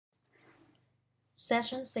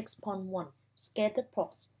Session 6.1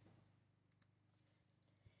 Scatterplots.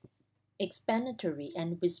 Explanatory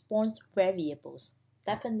and response variables.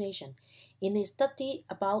 Definition. In a study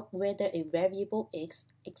about whether a variable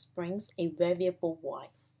x explains a variable y.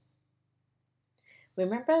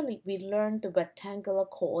 Remember we learned the rectangular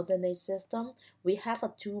coordinate system. We have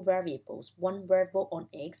two variables, one variable on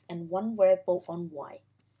x and one variable on y.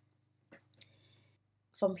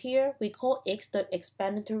 From here, we call x the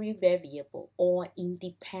explanatory variable or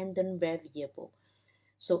independent variable.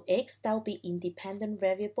 So x, that will be independent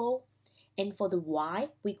variable. And for the y,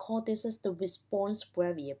 we call this as the response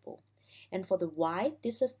variable. And for the y,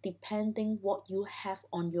 this is depending what you have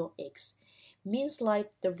on your x. Means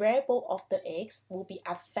like the variable of the x will be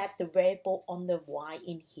affect the variable on the y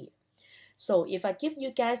in here. So if I give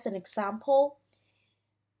you guys an example,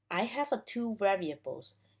 I have two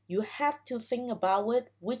variables. You have to think about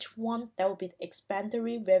it, which one that will be the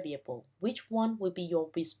explanatory variable, which one will be your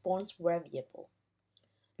response variable.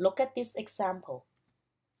 Look at this example.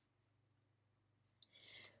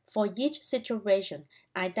 For each situation,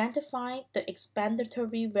 identify the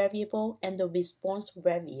explanatory variable and the response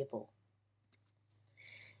variable.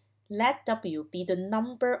 Let W be the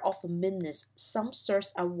number of minutes some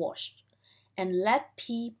shirts are washed, and let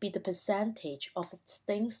P be the percentage of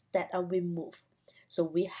things that are removed. So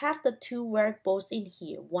we have the two variables in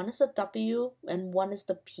here. One is the W and one is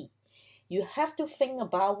the P. You have to think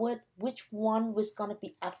about it, which one is going to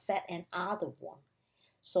be affect another one.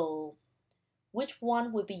 So which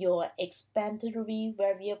one will be your explanatory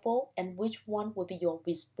variable and which one will be your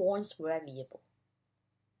response variable.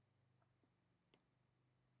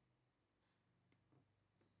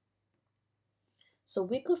 So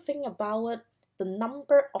we could think about it, the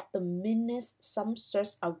number of the minutes some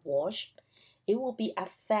shirts are washed. It will be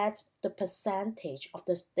affect the percentage of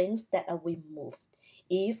the things that are removed.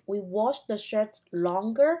 If we wash the shirt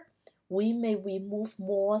longer, we may remove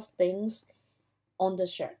more things on the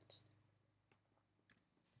shirt.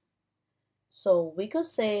 So we could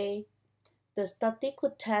say the study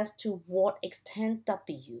could test to what extent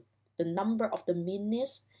W, the number of the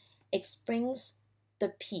minutes, explains the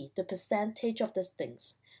P, the percentage of the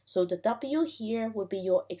things. So the W here will be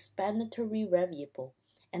your explanatory variable,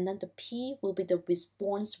 and then the P will be the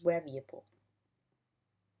response variable.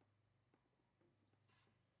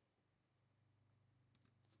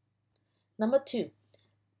 Number 2,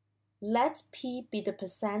 let P be the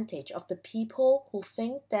percentage of the people who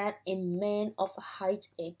think that a man of height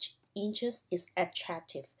h inches is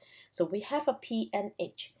attractive. So we have a P and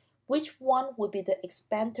H. Which one will be the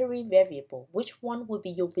explanatory variable? Which one will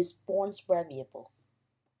be your response variable?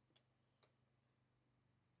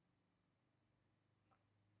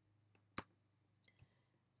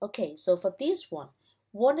 Okay, so for this one,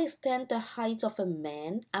 what extent the height of a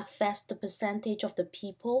man affects the percentage of the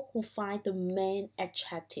people who find the man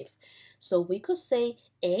attractive? So we could say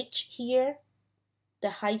H here, the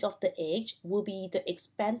height of the H will be the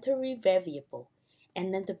explanatory variable.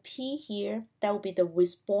 And then the P here, that will be the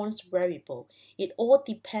response variable. It all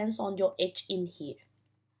depends on your H in here.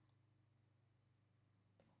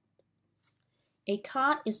 A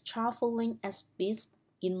car is traveling at speeds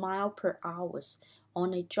in miles per hour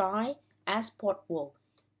on a dry asphalt road,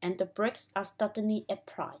 and the brakes are suddenly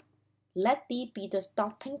applied. Let D be the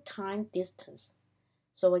stopping time distance.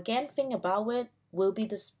 So again, think about it, will be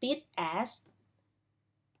the speed S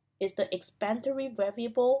is the explanatory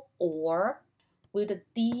variable, or will the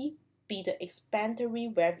D be the explanatory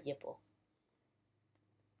variable?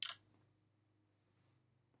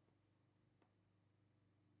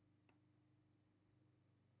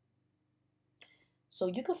 So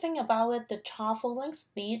you could think about it, the traveling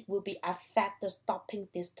speed will be affect the stopping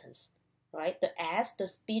distance, right? The S, the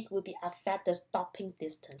speed will be affect the stopping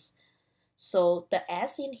distance. So the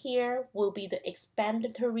S in here will be the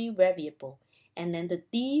explanatory variable, and then the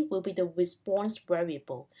D will be the response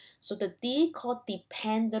variable. So the D called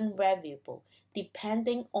dependent variable,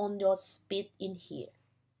 depending on your speed in here.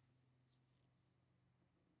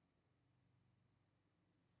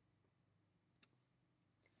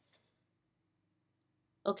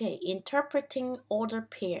 Okay, interpreting order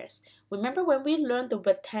pairs. Remember when we learned the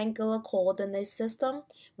rectangular coordinate system,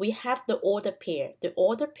 we have the order pair. The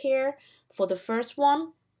order pair for the first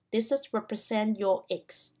one, this is represent your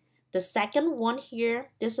x. The second one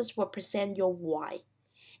here, this is represent your y.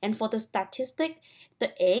 And for the statistic,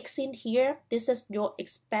 the x in here, this is your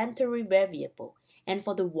explanatory variable. And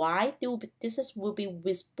for the y, this will be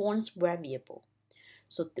response variable.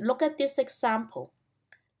 So look at this example.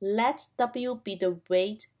 Let W be the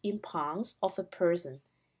weight in pounds of a person,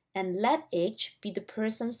 and let H be the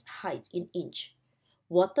person's height in inch.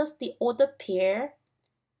 What does the order pair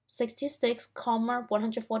 66,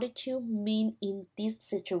 142 mean in this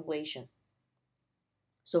situation?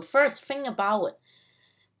 So first, think about it.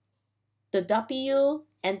 The W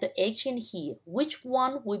and the H in here, which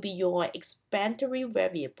one will be your explanatory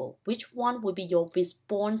variable? Which one will be your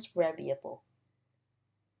response variable?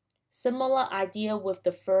 Similar idea with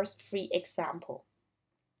the first three examples.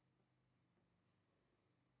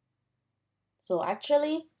 So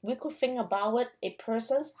actually, we could think about it. A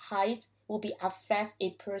person's height will be affect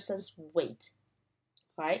a person's weight,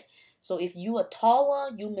 right? So if you are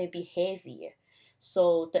taller, you may be heavier.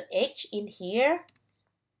 So the H in here,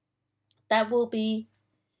 that will be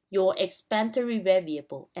your explanatory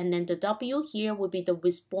variable, and then the W here will be the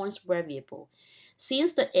response variable.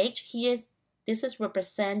 Since the H here, this is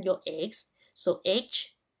represent your X, so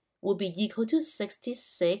H will be equal to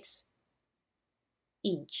 66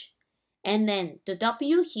 inch. And then the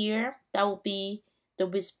W here, that will be the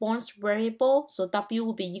response variable, so W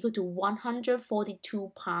will be equal to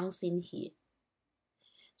 142 pounds in here.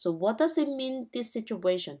 So what does it mean this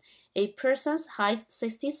situation? A person's height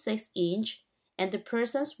 66 inch and the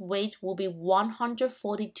person's weight will be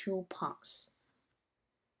 142 pounds.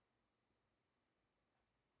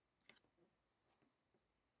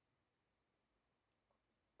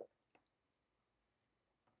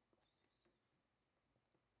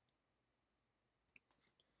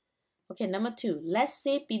 Okay, number 2, let's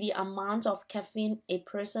say be the amount of caffeine a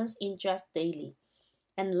person ingests daily.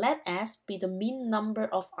 And let S be the mean number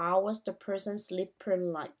of hours the person sleeps per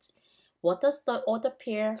night. What does the order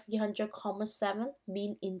pair 300,7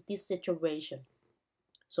 mean in this situation?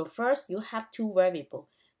 So first, you have two variables,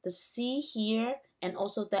 the C here and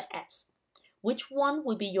also the S. Which one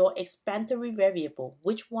will be your explanatory variable?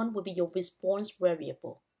 Which one will be your response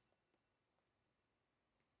variable?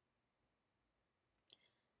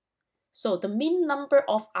 So the mean number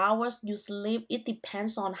of hours you sleep, it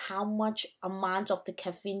depends on how much amount of the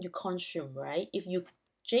caffeine you consume, right? If you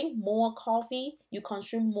drink more coffee, you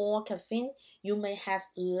consume more caffeine, you may have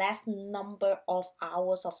less number of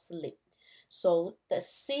hours of sleep. So the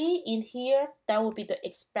C in here, that will be the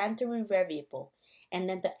explanatory variable. And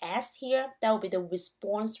then the S here, that will be the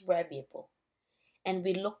response variable. And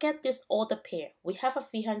we look at this order pair. We have a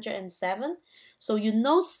 307. So you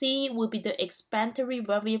know C will be the explanatory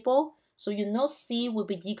variable. So you know C will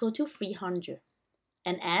be equal to 300.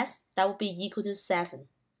 And S, that will be equal to 7.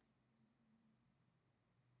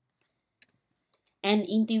 An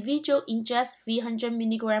individual ingests 300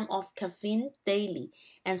 mg of caffeine daily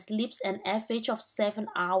and sleeps an average of 7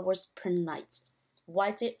 hours per night.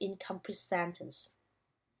 Write it in complete sentence.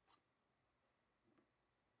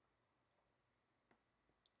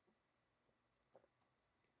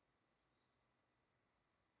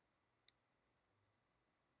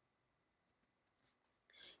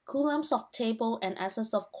 Coulombs of table and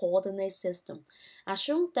axis of coordinate system.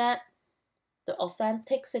 Assume that the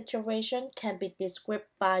authentic situation can be described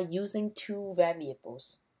by using two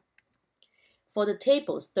variables. For the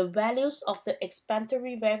tables, the values of the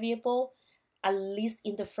explanatory variable are listed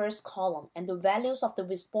in the first column and the values of the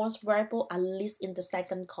response variable are listed in the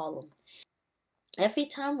second column. Every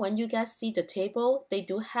time when you guys see the table, they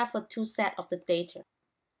do have a two set of the data.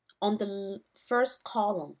 On the first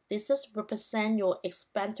column, this is represent your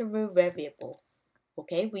explanatory variable.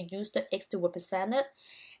 Okay, we use the X to represent it.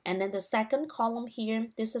 And then the second column here,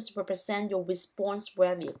 this is represent your response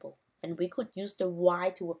variable. And we could use the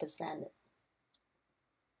Y to represent it.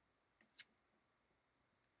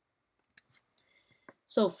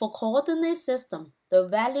 So for coordinate system, the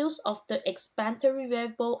values of the explanatory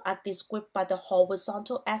variable are described by the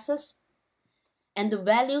horizontal axis, and the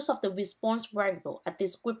values of the response variable are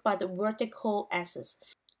described by the vertical axis.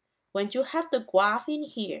 When you have the graph in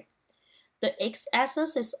here, the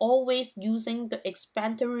x-axis is always using the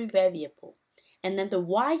explanatory variable, and then the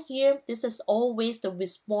y here, this is always the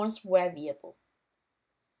response variable.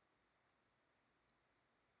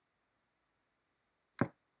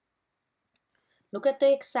 Look at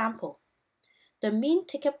the example. The mean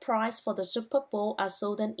ticket price for the Super Bowl are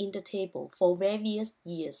sold in the table for various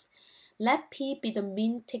years. Let P be the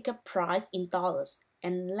mean ticket price in dollars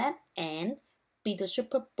and let N be the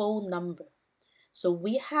Super Bowl number. So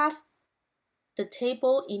we have the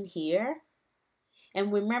table in here.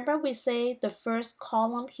 And remember we say the first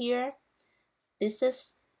column here, this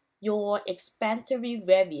is your explanatory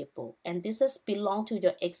variable and this is belong to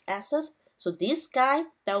your x-axis. So this guy,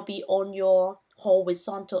 that will be on your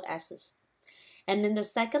horizontal axis. And in the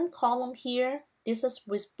second column here, this is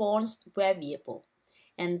response variable.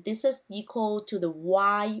 And this is equal to the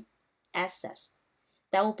y-axis.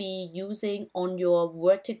 That will be using on your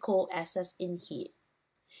vertical axis in here.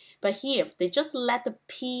 But here, they just let the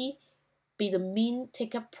P be the mean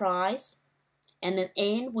ticket price, and then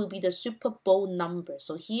N will be the Super Bowl number.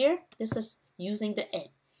 So here, this is using the N.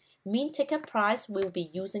 Mean ticket price will be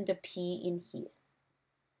using the P in here.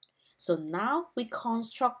 So now we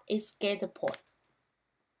construct a scatter plot.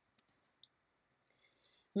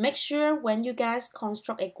 Make sure when you guys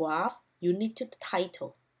construct a graph, you need to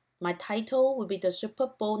title. My title will be the Super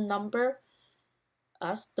Bowl number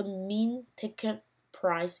as the mean ticket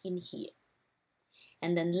price in here.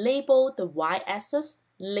 And then label the y-axis,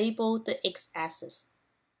 label the x-axis.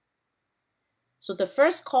 So the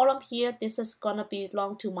first column here, this is gonna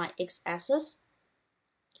belong to my x-axis.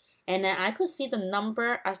 And then I could see the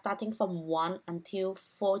number are starting from 1 until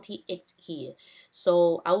 48 here.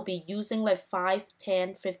 So I will be using like 5,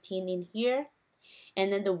 10, 15 in here.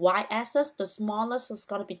 And then the y-axis, the smallest is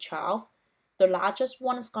gonna be 12. The largest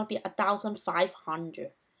one is gonna be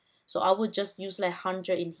 1,500. So I would just use like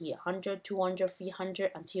 100 in here, 100, 200,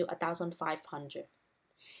 300 until 1,500.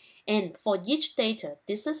 And for each data,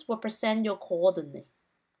 this is represent your coordinate.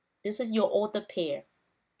 This is your order pair.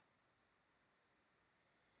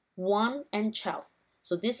 1 and 12.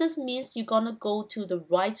 So this is means you're gonna go to the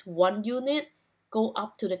right 1 unit, go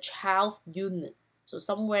up to the 12th unit. So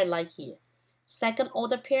somewhere like here. Second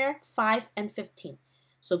order pair, 5 and 15.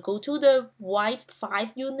 So go to the right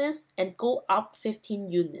 5 units and go up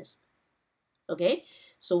 15 units. Okay,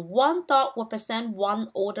 so 1 dot represent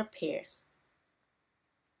 1 order pairs.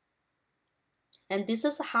 And this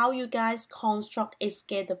is how you guys construct a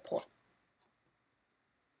scatter plot.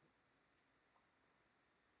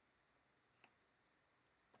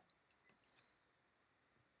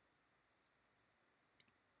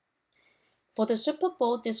 For the Super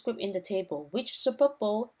Bowl described in the table, which Super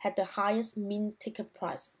Bowl had the highest mean ticket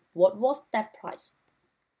price? What was that price?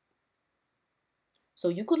 So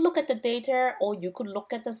you could look at the data or you could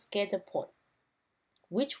look at the scatter plot.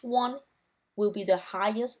 Which one will be the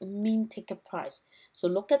highest mean ticket price? So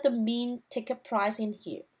look at the mean ticket price in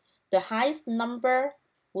here. The highest number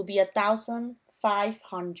will be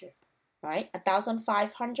 1,500, right?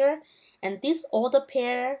 1,500, and this order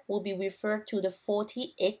pair will be referred to the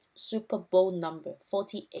 48 Super Bowl number,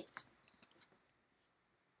 48.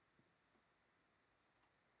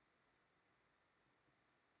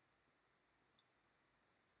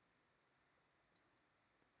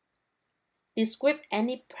 Describe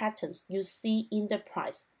any patterns you see in the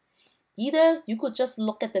price. Either you could just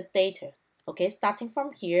look at the data, okay, starting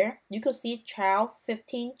from here, you could see 12,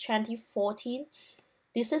 15, 20, 14.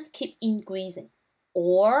 This is keep increasing.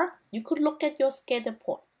 Or you could look at your scatter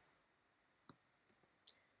plot.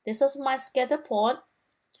 This is my scatter plot.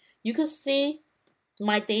 You could see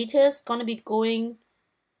my data is going to be going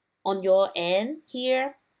on your end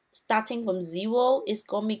here. Starting from 0 is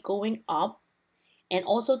going to be going up. And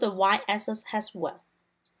also the y-axis as well.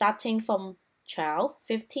 Starting from 12,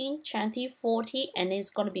 15, 20, 40, and it's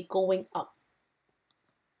going to be going up.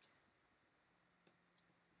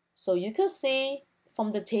 So you can see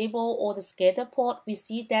from the table or the scatter plot, we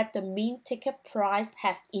see that the mean ticket price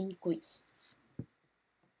have increased.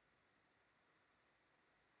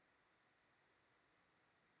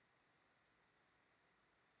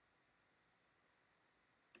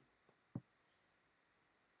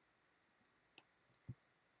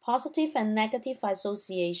 Positive and negative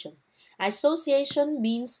association. Association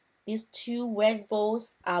means these two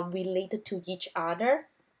variables are related to each other.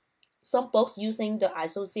 Some books using the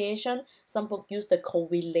association, some books use the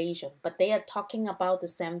correlation, but they are talking about the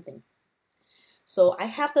same thing. So I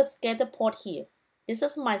have the scatter plot here. This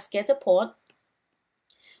is my scatter plot.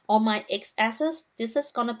 On my x-axis, this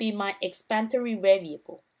is going to be my explanatory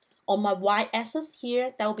variable. On my y-axis here,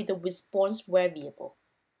 that will be the response variable.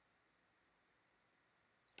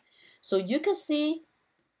 So you can see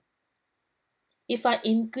if I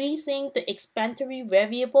increasing the explanatory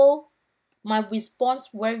variable, my response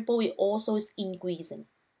variable also is increasing.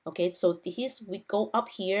 Okay, so this we go up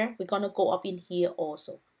here, we're gonna go up in here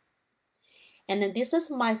also. And then this is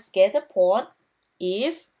my scatter plot.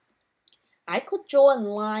 If I could draw a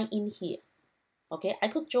line in here, okay, I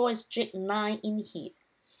could draw a straight line in here,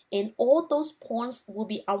 and all those points will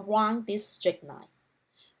be around this straight line.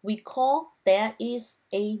 We call there is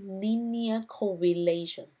a linear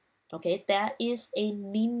correlation. Okay, there is a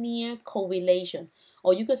linear correlation,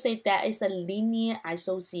 or you could say there is a linear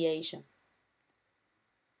association.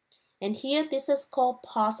 And here this is called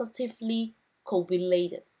positively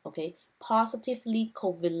correlated. Okay, positively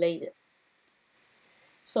correlated.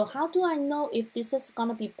 So how do I know if this is going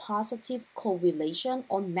to be positive correlation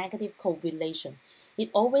or negative correlation? It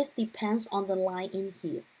always depends on the line in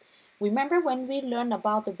here. Remember when we learned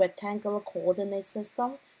about the rectangular coordinate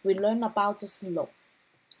system, we learn about the slope.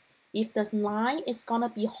 If the line is gonna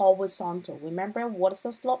be horizontal, remember what is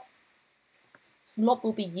the slope? Slope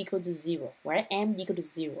will be equal to 0, right? M equal to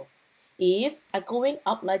 0. If I'm going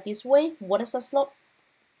up like this way, what is the slope?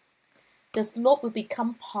 The slope will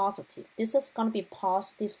become positive. This is gonna be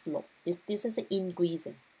positive slope if this is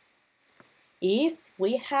increasing. If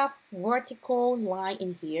we have vertical line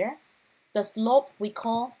in here, the slope we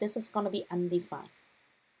call this is gonna be undefined.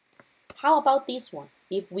 How about this one?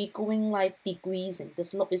 If we're going like decreasing, the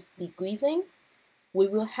slope is decreasing, we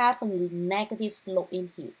will have a negative slope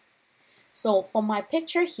in here. So for my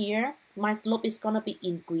picture here, my slope is gonna be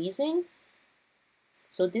increasing.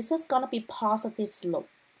 So this is gonna be positive slope.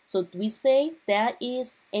 So we say there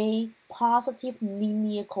is a positive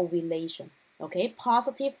linear correlation. Okay,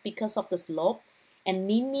 positive because of the slope, and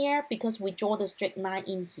linear because we draw the straight line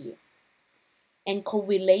in here. And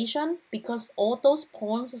correlation because all those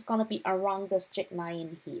points is gonna be around the straight line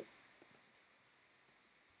in here.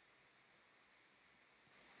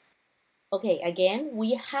 Okay, again,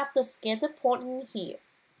 we have the scatter plot in here.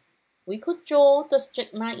 We could draw the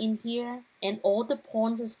straight line in here, and all the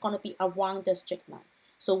points is gonna be around the straight line.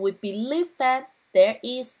 So we believe that there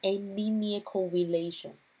is a linear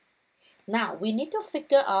correlation. Now we need to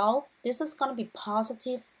figure out this is gonna be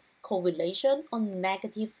positive correlation or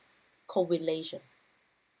negative correlation.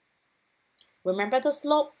 Remember the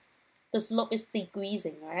slope? The slope is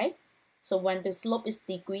decreasing, right? So when the slope is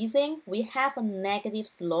decreasing, we have a negative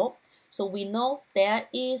slope. So we know there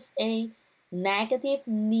is a negative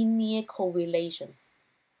linear correlation.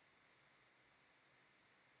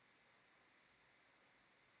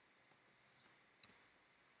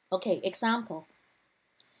 Okay, example.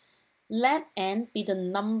 Let n be the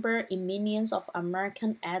number in millions of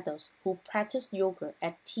American adults who practiced yoga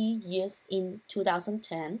at T years in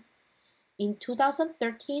 2010. In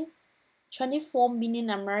 2013, 24 million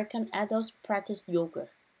American adults practiced yoga.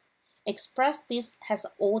 Express this as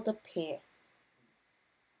an order pair.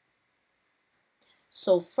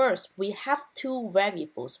 So first, we have two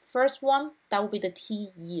variables. First one, that will be the T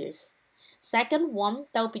years. Second one,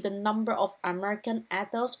 that will be the number of American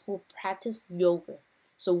adults who practice yoga.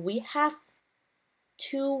 So we have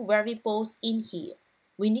two variables in here.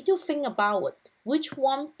 We need to think about it. Which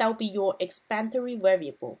one that will be your explanatory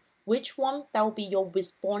variable? Which one that will be your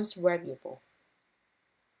response variable?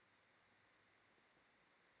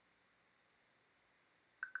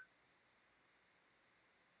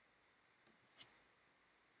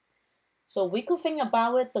 So we could think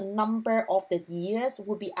about it, the number of the years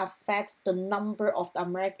will be affect the number of the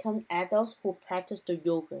American adults who practice the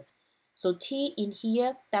yoga. So T in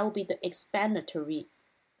here, that will be the explanatory.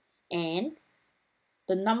 And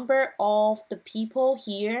the number of the people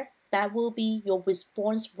here, that will be your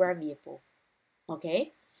response variable.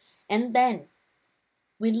 Okay? And then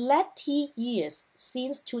we let T years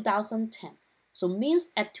since 2010. So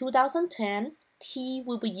means at 2010, T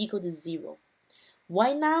will be equal to 0.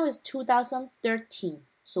 Right now is 2013.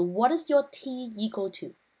 So what is your T equal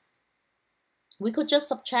to? We could just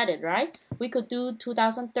subtract it, right? We could do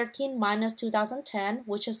 2013 minus 2010,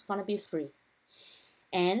 which is going to be 3.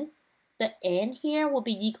 And the n here will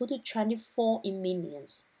be equal to 24 in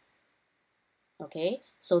millions. Okay,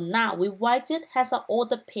 so now we write it as an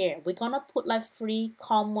order pair. We're going to put like 3,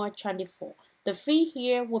 24. The 3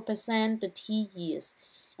 here will represent the T years.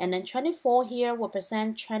 And then 24 here will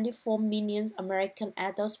represent 24 million American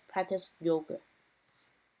adults practice yoga.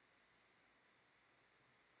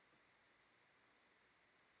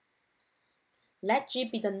 Let G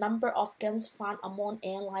be the number of guns found among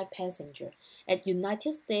airline passengers at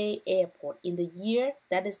United States Airport in the year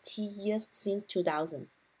that is T years since 2000.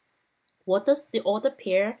 What does the order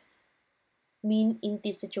pair mean in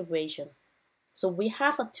this situation? So we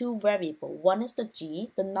have a two variable. One is the G,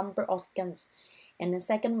 the number of guns. And the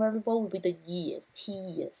second variable will be the years, T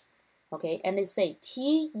years. Okay, and they say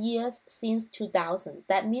T years since 2000.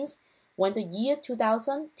 That means when the year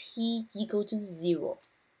 2000, T equal to 0.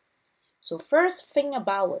 So first think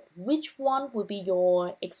about it. Which one will be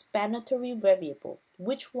your explanatory variable?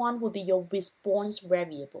 Which one will be your response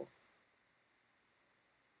variable?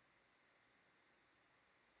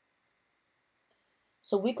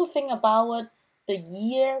 So we could think about it. The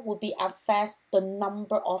year will be affect the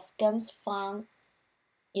number of guns found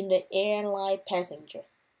in the airline passenger,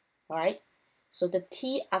 right? So the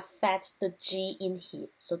T affects the G in here.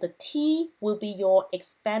 So the T will be your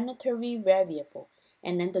explanatory variable.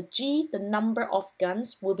 And then the G, the number of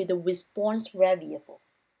guns, will be the response variable.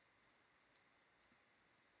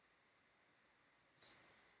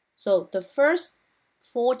 So the first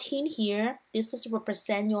 14 here, this is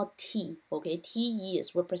represent your T, okay? T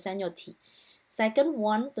years represent your T. Second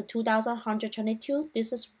one, the 2,122,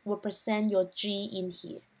 this is represent your G in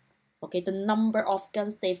here. Okay, the number of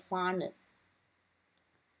guns they fired.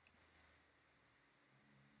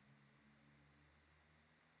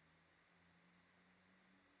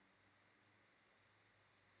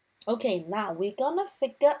 Okay, now we're gonna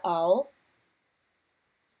figure out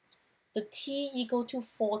the T equal to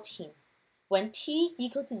 14. When T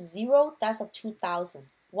equal to 0, that's a 2000.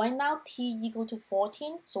 Why now T equal to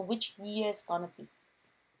 14? So which year is gonna be?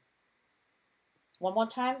 One more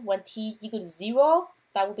time, when T equal to 0,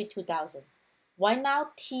 that will be 2000. Why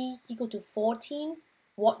now T equal to 14?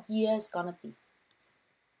 What year is gonna be?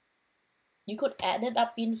 You could add it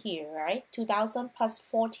up in here, right? 2000 plus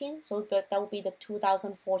 14, so that will be the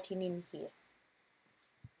 2014 in here.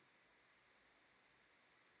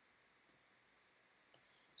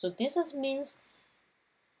 So this means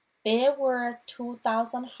there were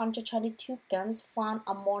 2,122 guns found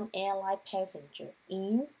among airline passengers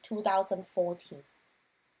in 2014.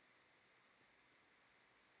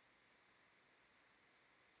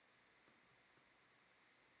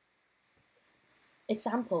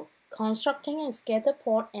 Example, constructing a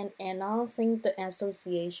scatterplot and announcing the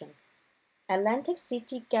association. Atlantic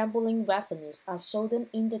City gambling revenues are shown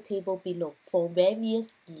in the table below for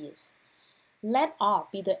various years. Let R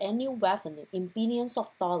be the annual revenue in billions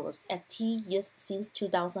of dollars at T years since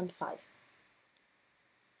 2005.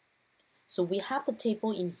 So we have the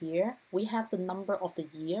table in here, we have the number of the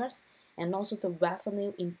years, and also the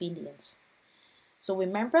revenue in billions. So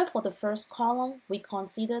remember, for the first column, we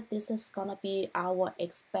consider this is gonna be our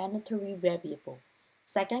explanatory variable.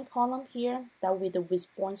 Second column here, that will be the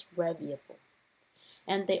response variable.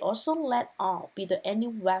 And they also let R be the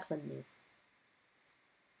annual revenue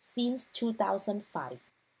since 2005.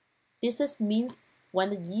 This means when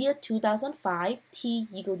the year 2005, T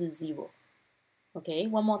equal to 0. Okay,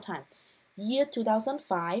 one more time. Year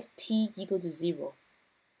 2005, T equal to 0.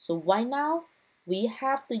 So right now, we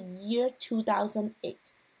have the year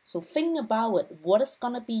 2008. So think about it. What is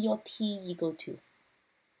going to be your T equal to?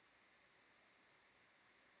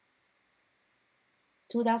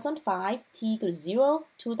 2005, T equal to 0.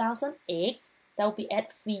 2008, that will be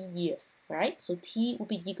at 3 years, right? So T will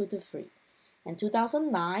be equal to 3. And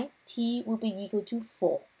 2009, T will be equal to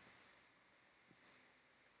 4.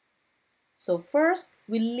 So first,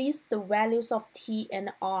 we list the values of T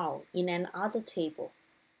and R in another table.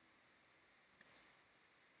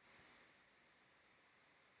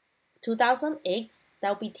 2008, that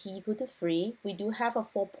will be T equal to 3. We do have a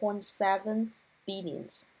 4.7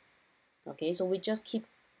 billions. Okay, so we just keep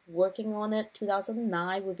working on it.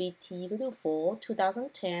 2009 will be T equal to 4.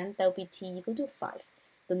 2010, that will be T equal to 5.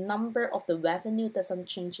 The number of the revenue doesn't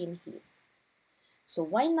change in here. So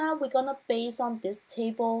right now, we're gonna base on this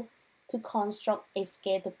table to construct a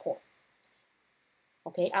scatterplot.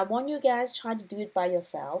 Okay, I want you guys try to do it by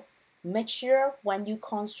yourself. Make sure when you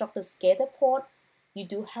construct the scatterplot, you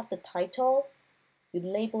do have the title, you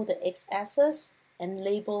label the x-axis, and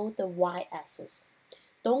label the y-axis.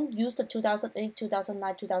 Don't use the 2008,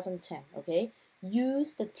 2009, 2010, okay?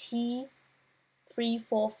 Use the T, 3,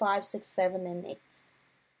 4, 5, 6, 7, and 8.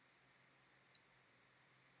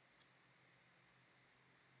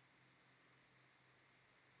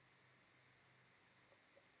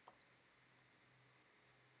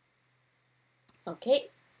 Okay,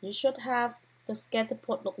 you should have the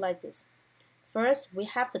scatterplot look like this. First, we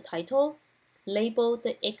have the title, label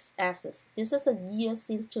the x-axis. This is the year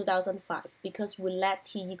since 2005 because we let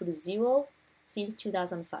T equal to 0 since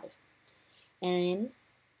 2005. And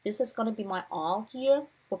this is going to be my R here,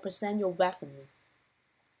 represent your revenue.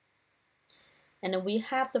 And then we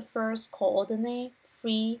have the first coordinate,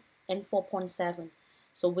 3 and 4.7.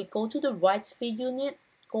 So we go to the right 3 unit,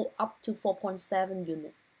 go up to 4.7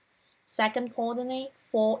 unit. Second coordinate,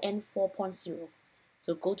 4 and 4.0.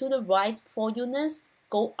 So go to the right 4 units,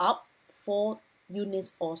 go up 4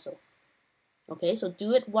 units also. Okay, so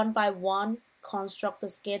do it one by one, construct the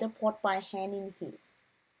scatterplot by hand in here.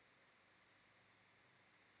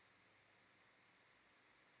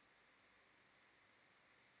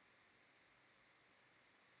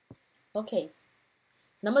 Okay,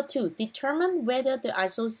 number 2, determine whether the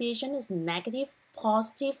association is negative,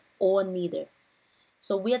 positive, or neither.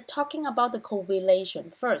 So we are talking about the correlation.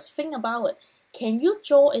 First, think about it. Can you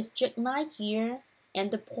draw a straight line here and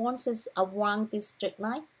the points is around this straight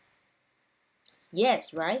line?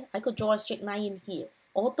 Yes, right? I could draw a straight line in here.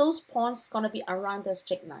 All those points gonna be around the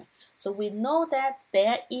straight line. So we know that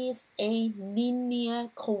there is a linear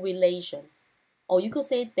correlation. Or you could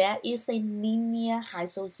say there is a linear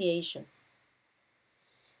association.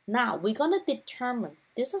 Now we're gonna determine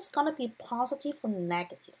this is gonna be positive or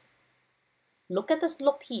negative. Look at the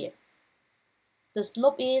slope here. The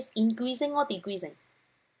slope is increasing or decreasing?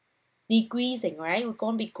 Decreasing, right? We're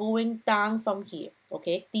going to be going down from here,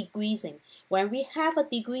 okay? Decreasing. When we have a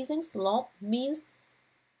decreasing slope, means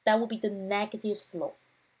that will be the negative slope.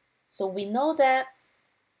 So we know that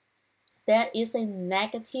there is a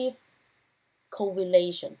negative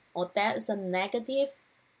correlation, or that is a negative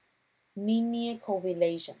linear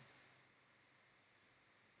correlation.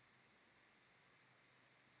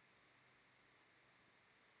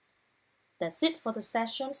 That's it for the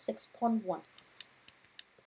session 6.1.